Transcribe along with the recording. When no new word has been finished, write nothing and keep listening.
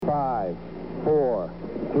5, 4,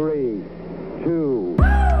 3, 2.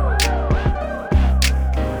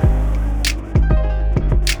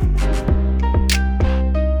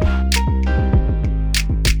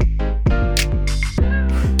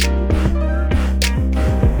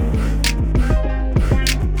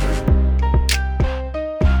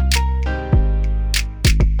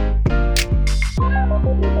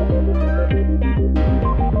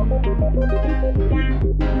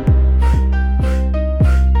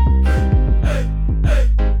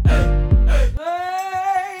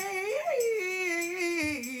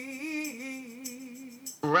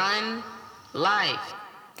 Run Life.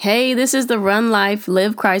 Hey, this is the Run Life,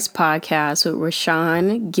 Live Christ podcast with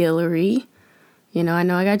Rashawn Guillory. You know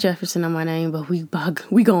I got Jefferson on my name, but we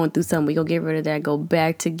going through something. We gonna get rid of that, go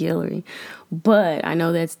back to Guillory. But I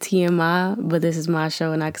know that's TMI, but this is my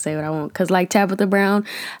show and I can say what I want. Because like Tabitha Brown,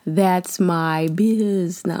 that's my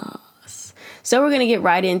business. So we're going to get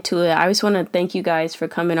right into it. I just want to thank you guys for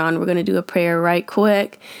coming on. We're going to do a prayer right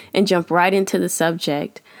quick and jump right into the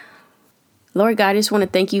subject. Lord God, I just want to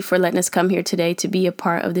thank you for letting us come here today to be a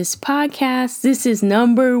part of this podcast. This is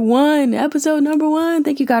episode number 1.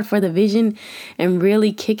 Thank you, God, for the vision and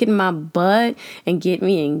really kicking my butt and get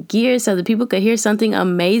me in gear so that people could hear something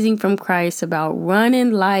amazing from Christ about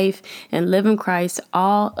running life and living Christ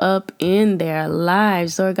all up in their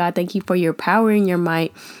lives. Lord God, thank you for your power and your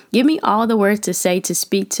might. Give me all the words to say to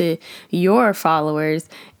speak to your followers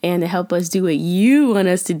and to help us do what you want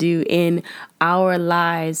us to do in our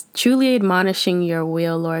lives, truly admonishing your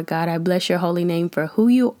will, Lord God. I bless your holy name for who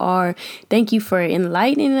you are. Thank you for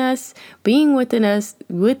enlightening us, being with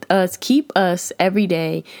us, keep us every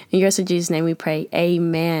day. In your son Jesus' name we pray,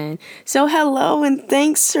 amen. So hello and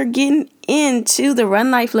thanks for getting into the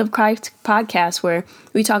Run Life, Live Christ podcast, where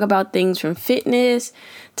we talk about things from fitness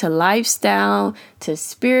to lifestyle to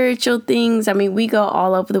spiritual things. I mean, we go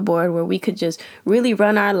all over the board where we could just really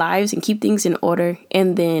run our lives and keep things in order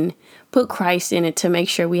and then put Christ in it to make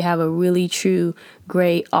sure we have a really true,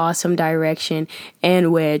 great, awesome direction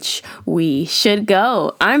in which we should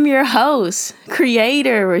go. I'm your host,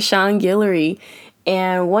 creator, Rashawn Guillory.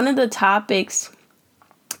 And one of the topics,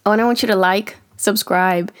 and I want you to like,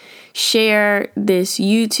 subscribe, share this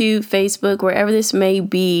YouTube, Facebook, wherever this may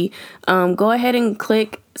be. Go ahead and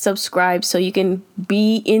click subscribe so you can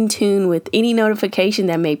be in tune with any notification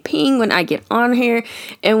that may ping when I get on here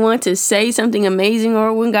and want to say something amazing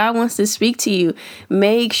or when God wants to speak to you.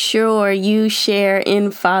 Make sure you share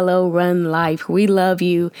and follow Run Life. We love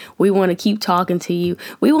you. We want to keep talking to you.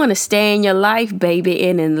 We want to stay in your life, baby,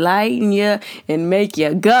 and enlighten you and make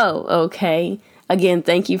you go. Okay. Again,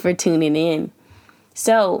 thank you for tuning in.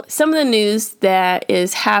 So some of the news that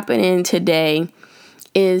is happening today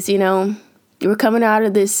is, we're coming out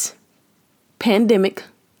of this pandemic.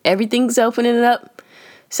 Everything's opening up.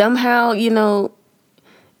 Somehow,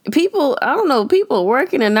 people are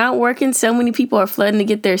working and not working. So many people are flooding to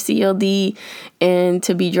get their CLD and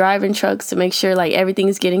to be driving trucks to make sure like everything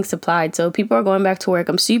is getting supplied. So people are going back to work.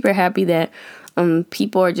 I'm super happy that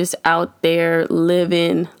people are just out there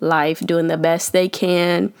living life, doing the best they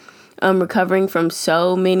can, recovering from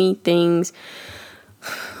so many things,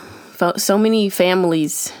 so many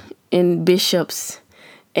families and bishops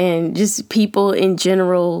and just people in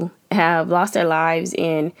general have lost their lives,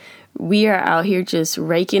 and we are out here just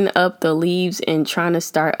raking up the leaves and trying to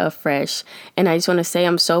start afresh. And I just want to say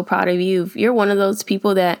I'm so proud of you. If you're one of those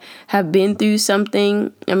people that have been through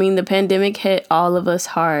something, I mean, the pandemic hit all of us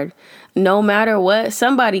hard. No matter what,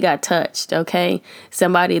 somebody got touched, okay?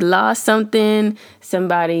 Somebody lost something,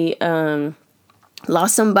 somebody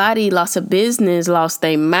lost a business, lost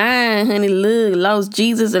their mind, honey, look, lost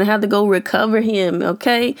Jesus and had to go recover him,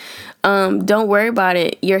 okay? Don't worry about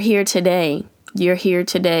it. You're here today.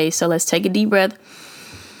 So let's take a deep breath.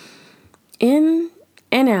 In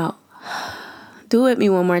and out. Do it with me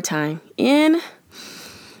one more time. In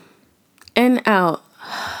and out.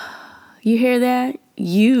 You hear that?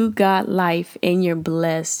 You got life and you're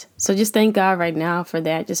blessed. So just thank God right now for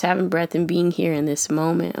that. Just having breath and being here in this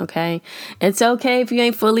moment. Okay. It's okay if you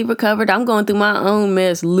ain't fully recovered. I'm going through my own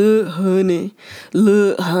mess. Look, honey,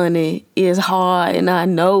 it's hard. And I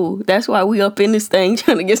know that's why we up in this thing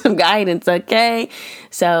trying to get some guidance. Okay.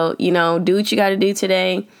 So, do what you got to do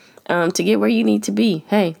today to get where you need to be.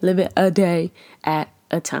 Hey, live it a day at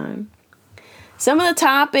a time. Some of the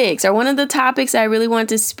topics, or one of the topics I really want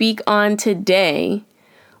to speak on today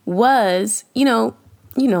was, you know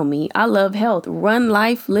me, I love health. Run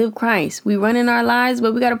life, live Christ. We run in our lives,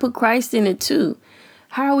 but we got to put Christ in it too.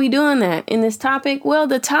 How are we doing that in this topic? Well,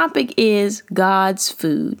 the topic is God's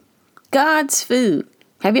food. God's food.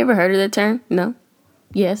 Have you ever heard of that term? No?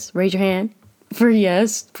 Yes? Raise your hand. for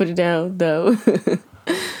yes, put it down though.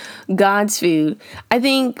 God's food. I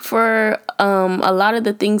think for a lot of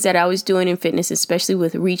the things that I was doing in fitness, especially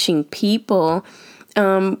with reaching people,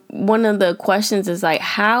 one of the questions is like,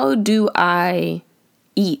 how do I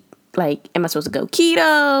eat? Like, am I supposed to go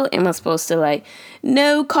keto? Am I supposed to like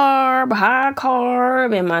no carb, high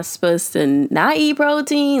carb? Am I supposed to not eat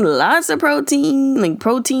protein, lots of protein, like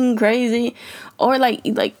protein crazy? Or like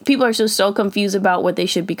people are just so confused about what they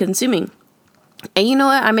should be consuming. And you know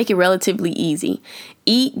what? I make it relatively easy.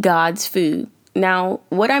 Eat God's food. Now,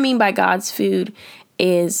 what I mean by God's food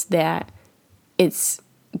is that it's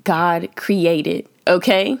God created.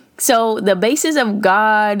 Okay? So the basis of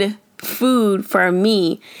God food for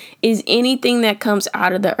me is anything that comes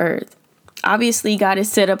out of the earth. Obviously, God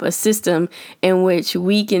has set up a system in which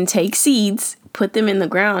we can take seeds, put them in the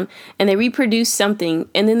ground, and they reproduce something.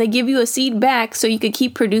 And then they give you a seed back so you could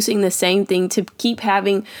keep producing the same thing to keep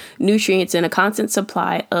having nutrients and a constant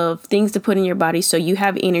supply of things to put in your body so you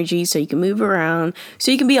have energy, so you can move around, so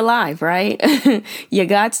you can be alive, right? You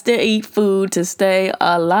got to eat food to stay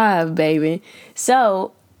alive, baby.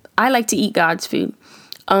 So I like to eat God's food.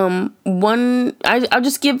 I'll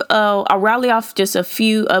just give, I'll rally off just a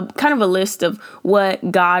few, kind of a list of what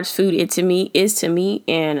God's food is to me.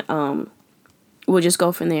 And, we'll just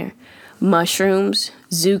go from there. Mushrooms,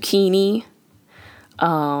 zucchini,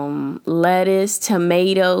 lettuce,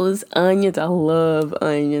 tomatoes, onions. I love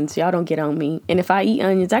onions. Y'all don't get on me. And if I eat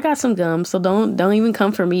onions, I got some gum. So don't even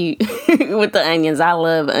come for me with the onions. I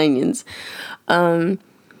love onions.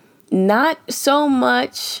 Not so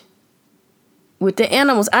much with the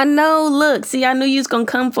animals. I know, look, see, I knew you was going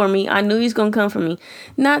to come for me.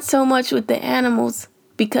 Not so much with the animals,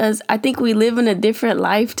 because I think we live in a different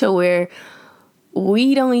life to where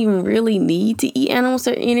we don't even really need to eat animals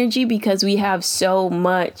for energy, because we have so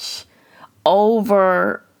much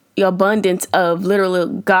over abundance of literal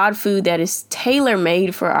God food that is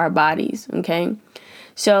tailor-made for our bodies. Okay.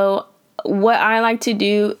 So what I like to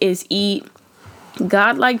do is eat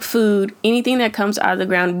God-like food, anything that comes out of the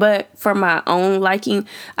ground. But for my own liking,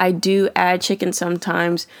 I do add chicken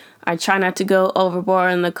sometimes. I try not to go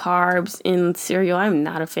overboard on the carbs in cereal. I'm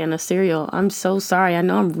not a fan of cereal. I'm so sorry. I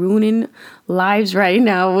know I'm ruining lives right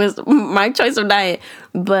now with my choice of diet.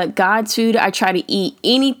 But God's food, I try to eat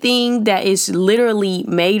anything that is literally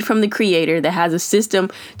made from the Creator, that has a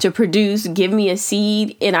system to produce, give me a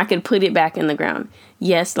seed, and I can put it back in the ground.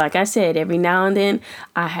 Yes, like I said, every now and then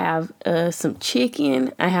I have some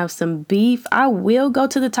chicken. I have some beef. I will go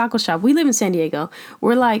to the taco shop. We live in San Diego.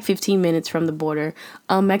 We're like 15 minutes from the border.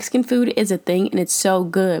 Mexican food is a thing, and it's so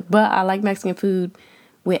good. But I like Mexican food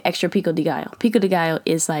with extra pico de gallo. Pico de gallo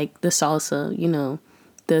is like the salsa, you know,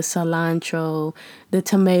 the cilantro, the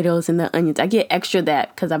tomatoes, and the onions. I get extra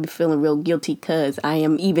that because I be feeling real guilty because I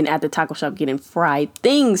am even at the taco shop getting fried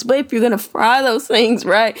things. But if you're going to fry those things,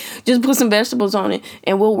 right, just put some vegetables on it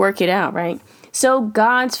and we'll work it out, right? So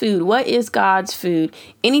God's food. What is God's food?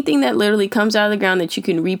 Anything that literally comes out of the ground that you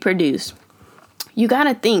can reproduce. You got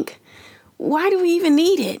to think, why do we even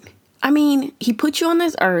need it? I mean, he put you on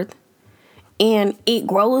this earth and it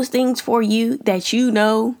grows things for you that you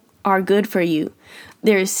know are good for you.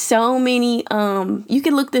 There's so many, you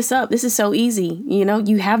can look this up. This is so easy. You know,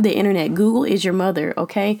 you have the internet. Google is your mother.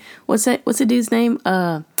 Okay. What's the dude's name?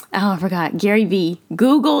 I forgot. Gary V.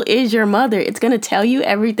 Google is your mother. It's going to tell you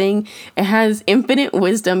everything. It has infinite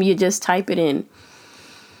wisdom. You just type it in.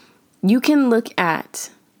 You can look at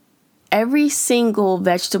every single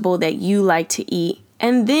vegetable that you like to eat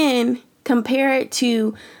and then compare it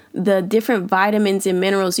to the different vitamins and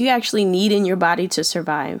minerals you actually need in your body to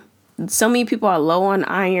survive. So many people are low on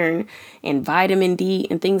iron and vitamin D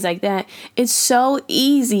and things like that. It's so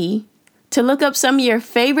easy to look up some of your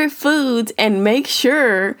favorite foods and make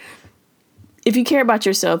sure, if you care about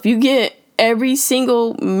yourself, you get every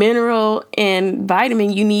single mineral and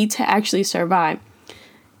vitamin you need to actually survive.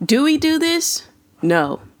 Do we do this?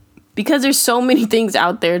 No. Because there's so many things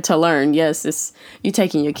out there to learn. Yes, you're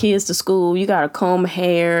taking your kids to school. You got to comb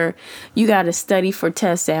hair. You got to study for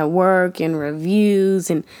tests at work and reviews.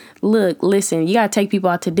 And listen, you got to take people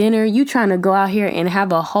out to dinner. You trying to go out here and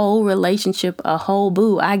have a whole relationship, a whole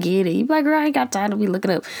boo. I get it. You be like, girl, I ain't got time to be looking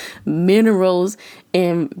up minerals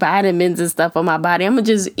and vitamins and stuff on my body. I'm going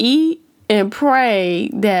to just eat and pray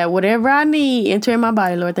that whatever I need enter in my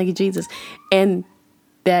body, Lord, thank you, Jesus. And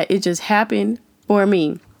that it just happened for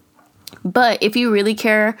me. But if you really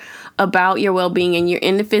care about your well-being and you're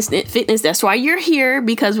into fitness, that's why you're here,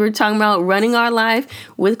 because we're talking about running our life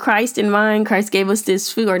with Christ in mind. Christ gave us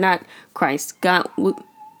this food, or not Christ, God.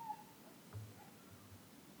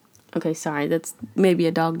 Okay, sorry, that's maybe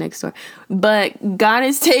a dog next door. But God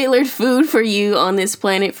has tailored food for you on this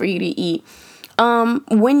planet for you to eat.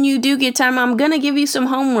 When you do get time, I'm going to give you some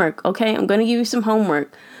homework, okay? I'm going to give you some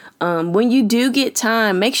homework. When you do get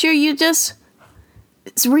time, make sure you just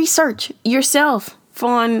research yourself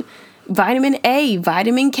on vitamin A,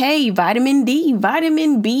 vitamin K, vitamin D,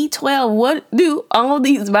 vitamin B12. What do all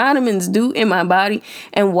these vitamins do in my body,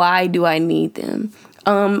 and why do I need them?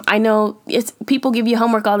 I know people give you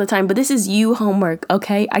homework all the time, but this is you homework,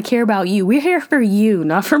 okay? I care about you. We're here for you,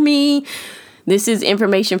 not for me. This is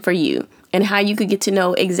information for you and how you could get to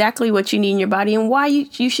know exactly what you need in your body and why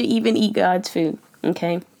you should even eat God's food,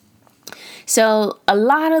 okay? So a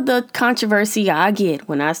lot of the controversy I get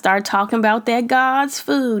when I start talking about that God's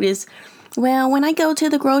food is, well, when I go to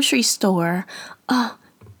the grocery store,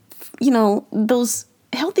 those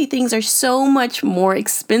healthy things are so much more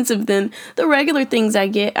expensive than the regular things I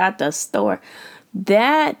get at the store.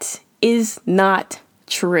 That is not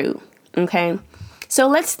true. Okay. So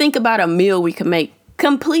let's think about a meal we can make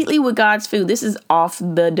completely with God's food. This is off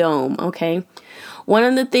the dome. Okay. One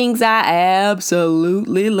of the things I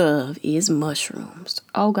absolutely love is mushrooms.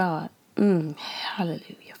 Oh God.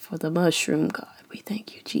 Hallelujah for the mushroom God. We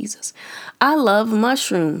thank you, Jesus. I love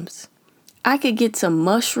mushrooms. I could get some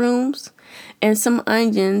mushrooms and some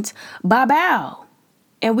onions, bow.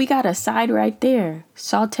 And we got a side right there.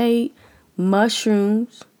 Sauteed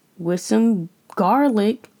mushrooms with some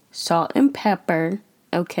garlic, salt and pepper.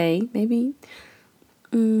 Okay, maybe.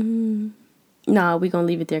 No, we're going to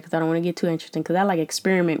leave it there because I don't want to get too interesting because I like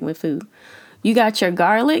experimenting with food. You got your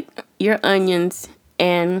garlic, your onions,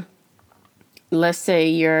 and let's say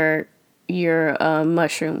your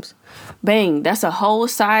mushrooms. Bang, that's a whole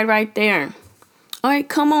side right there. All right,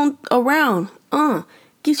 come on around.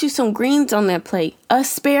 Get you some greens on that plate.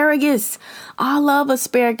 Asparagus. I love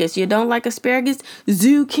asparagus. You don't like asparagus?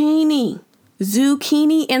 Zucchini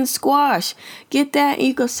and squash. Get that and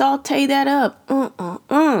you can saute that up.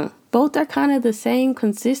 Both are kind of the same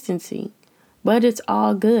consistency, but it's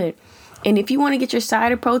all good. And if you want to get your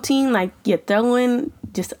side of protein, like you throw in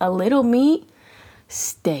just a little meat,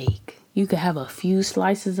 steak. You could have a few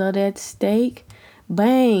slices of that steak.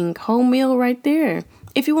 Bang, whole meal right there.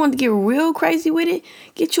 If you want to get real crazy with it,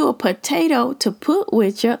 get you a potato to put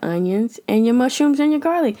with your onions and your mushrooms and your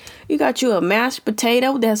garlic. You got you a mashed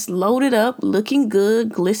potato that's loaded up, looking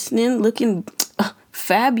good, glistening, looking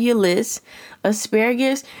fabulous.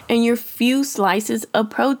 Asparagus and your few slices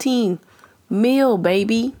of protein. Meal,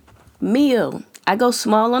 baby. Meal. I go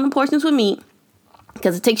small on the portions with meat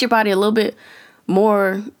because it takes your body a little bit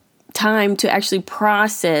more time to actually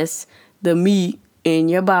process the meat in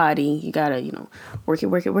your body. You gotta, work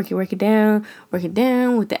it down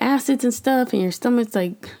with the acids and stuff. And your stomach's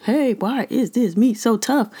like, hey, why is this meat so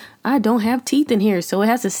tough? I don't have teeth in here. So it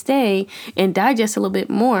has to stay and digest a little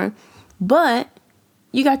bit more. But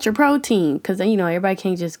you got your protein because, everybody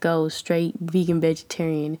can't just go straight vegan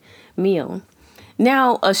vegetarian meal.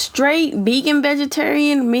 Now, a straight vegan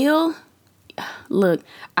vegetarian meal, look,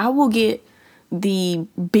 I will get the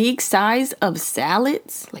big size of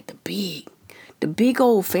salads, like the big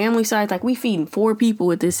old family size, like we feeding 4 people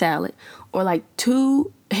with this salad, or like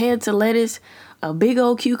 2 heads of lettuce, a big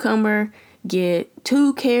old cucumber, get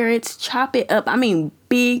 2 carrots, chop it up. I mean,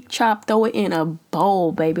 big chop, throw it in a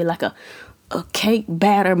bowl, baby, like a cake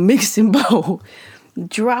batter mixing bowl.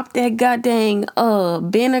 Drop that goddamn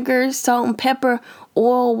vinegar, salt and pepper,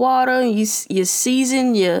 oil, water, and you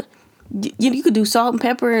season you could do salt and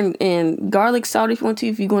pepper and garlic salt if you want to.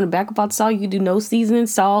 If you're going to back up out the salt, you could do no seasoning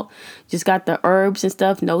salt. Just got the herbs and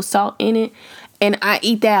stuff, no salt in it. And I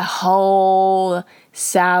eat that whole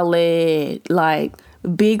salad, like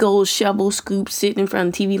big old shovel scoop sitting in front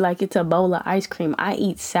of the TV like it's a bowl of ice cream. I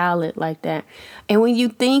eat salad like that. And when you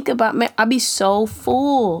think about, man, I be so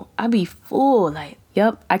full. Like,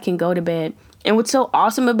 yep, I can go to bed. And what's so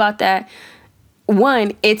awesome about that,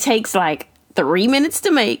 one, it takes like 3 minutes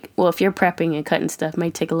to make. Well, if you're prepping and cutting stuff, it may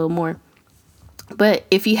take a little more. But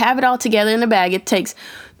if you have it all together in a bag, it takes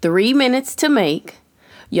 3 minutes to make.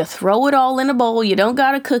 You throw it all in a bowl. You don't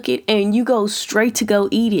got to cook it. And you go straight to go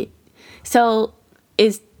eat it. So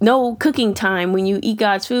it's no cooking time when you eat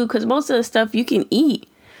God's food, because most of the stuff you can eat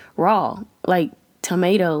raw, like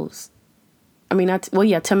tomatoes.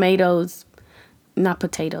 Tomatoes, not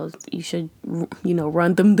potatoes. You should,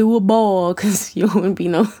 run them through a bowl because you wouldn't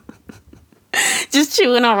be just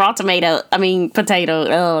chewing on raw potato.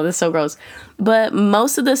 Oh, that's so gross. But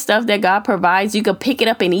most of the stuff that God provides, you can pick it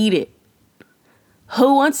up and eat it.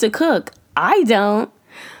 Who wants to cook? I don't.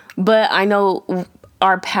 But I know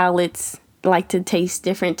our palates like to taste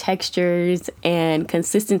different textures and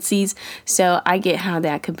consistencies. So I get how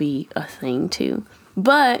that could be a thing too.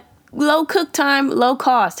 But low cook time, low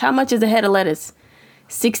cost. How much is a head of lettuce?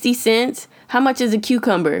 60 cents. How much is a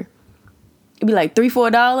cucumber? It'd be like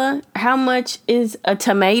 $3-4. How much is a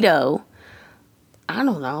tomato? I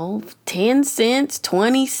don't know, 10 cents,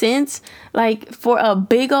 20 cents. Like, for a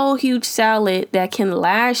big old huge salad that can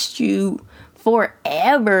last you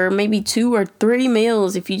forever, maybe 2 or 3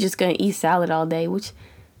 meals if you're just gonna eat salad all day, which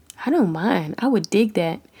I don't mind. I would dig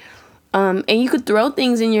that. And you could throw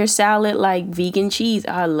things in your salad like vegan cheese.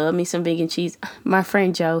 I love me some vegan cheese. My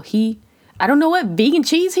friend Joe, I don't know what vegan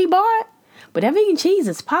cheese he bought, but that vegan cheese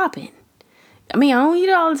is popping. I mean, I don't eat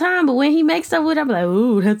it all the time, but when he makes stuff with it, I'm like,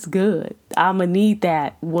 ooh, that's good. I'm going to need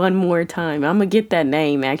that one more time. I'm going to get that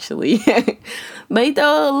name, actually. But he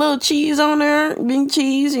throw a little cheese on there, vegan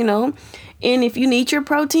cheese, And if you need your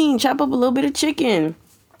protein, chop up a little bit of chicken.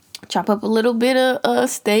 Chop up a little bit of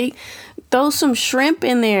steak. Throw some shrimp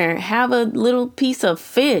in there. Have a little piece of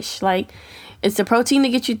fish. Like, it's the protein to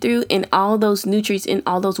get you through, and all those nutrients and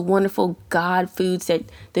all those wonderful God foods, that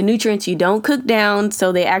the nutrients you don't cook down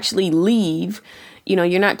so they actually leave.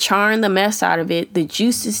 You're not charring the mess out of it. The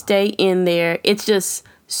juices stay in there. It's just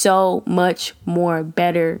so much more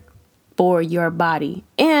better for your body.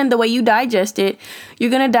 And the way you digest it,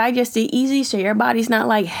 you're going to digest it easy, so your body's not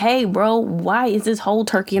like, hey, bro, why is this whole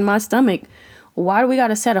turkey in my stomach? Why do we got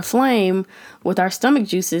to set a flame with our stomach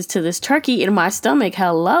juices to this turkey in my stomach?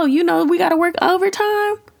 Hello, we got to work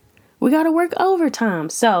overtime.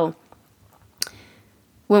 So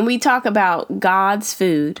when we talk about God's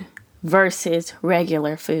food versus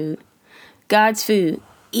regular food, God's food,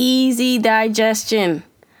 easy digestion,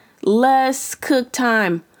 less cook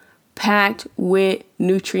time, packed with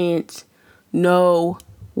nutrients, no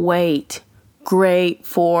weight, great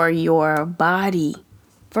for your body.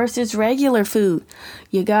 Versus regular food,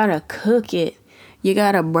 you gotta cook it. You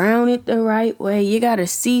gotta brown it the right way. You gotta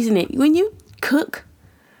season it. When you cook,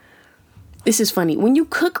 this is funny. When you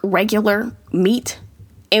cook regular meat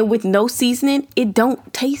and with no seasoning, it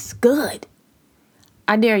don't taste good.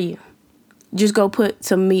 I dare you. Just go put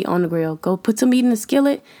some meat on the grill. Go put some meat in the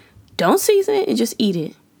skillet. Don't season it and just eat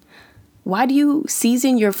it. Why do you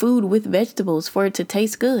season your food with vegetables for it to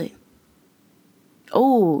taste good?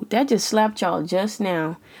 Oh, that just slapped y'all just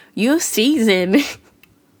now. You season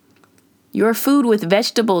your food with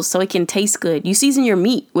vegetables so it can taste good. You season your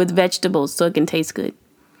meat with vegetables so it can taste good.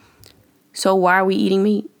 So why are we eating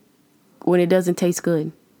meat when it doesn't taste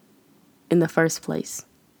good in the first place?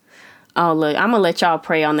 Oh, look, I'm going to let y'all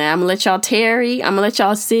pray on that. I'm going to let y'all tarry. I'm going to let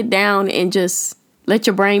y'all sit down and just let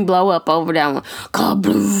your brain blow up over that one.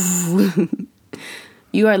 Kabloof.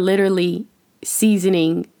 You are literally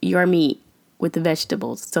seasoning your meat with the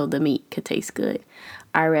vegetables so the meat could taste good.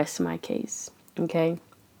 I rest my case. Okay.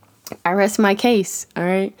 I rest my case. All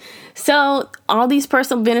right. So all these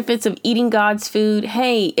personal benefits of eating God's food.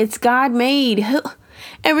 Hey, it's God made.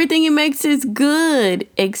 Everything He makes is good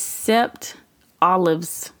except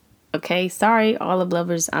olives. Okay. Sorry, olive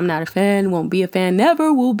lovers. I'm not a fan. Won't be a fan.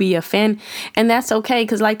 Never will be a fan. And that's okay.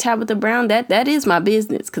 Cause like Tabitha Brown, that is my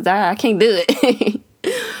business. Cause I can't do it.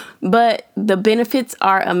 But the benefits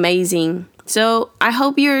are amazing. So I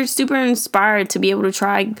hope you're super inspired to be able to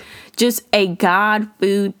try just a God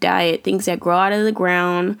food diet, things that grow out of the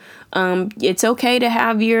ground. It's okay to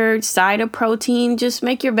have your side of protein. Just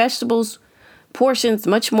make your vegetables portions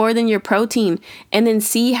much more than your protein, and then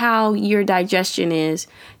see how your digestion is.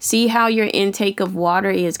 See how your intake of water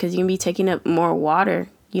is, because you can be taking up more water,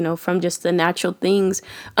 from just the natural things.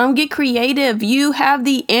 Get creative. You have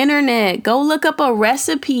the internet. Go look up a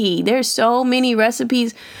recipe. There's so many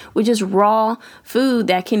recipes with just raw food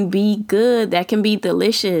that can be good, that can be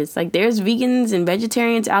delicious. Like, there's vegans and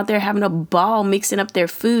vegetarians out there having a ball mixing up their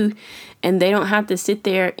food, and they don't have to sit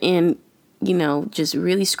there and, just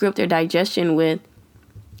really screw up their digestion with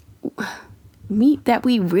meat that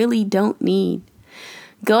we really don't need.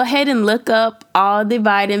 Go ahead and look up all the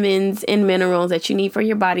vitamins and minerals that you need for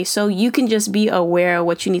your body, so you can just be aware of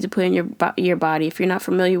what you need to put in your body. If you're not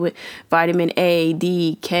familiar with vitamin A,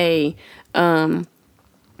 D, K, all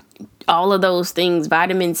of those things,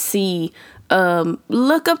 vitamin C,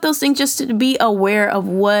 look up those things just to be aware of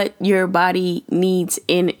what your body needs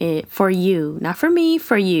in it for you. Not for me,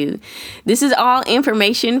 for you. This is all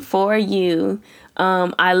information for you.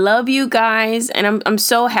 I love you guys, and I'm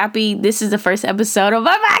so happy this is the first episode of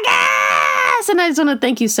my podcast. Yes, and I just want to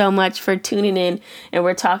thank you so much for tuning in, and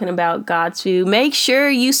we're talking about God's food. Make sure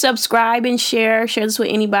you subscribe and share this with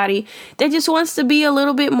anybody that just wants to be a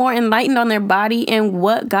little bit more enlightened on their body and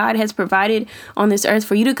what God has provided on this earth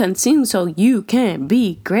for you to consume so you can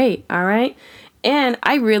be great. All right. And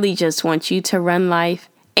I really just want you to run life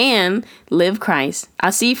and live Christ.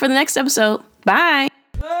 I'll see you for the next episode. Bye.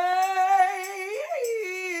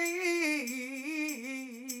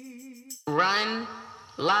 Run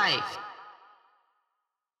life.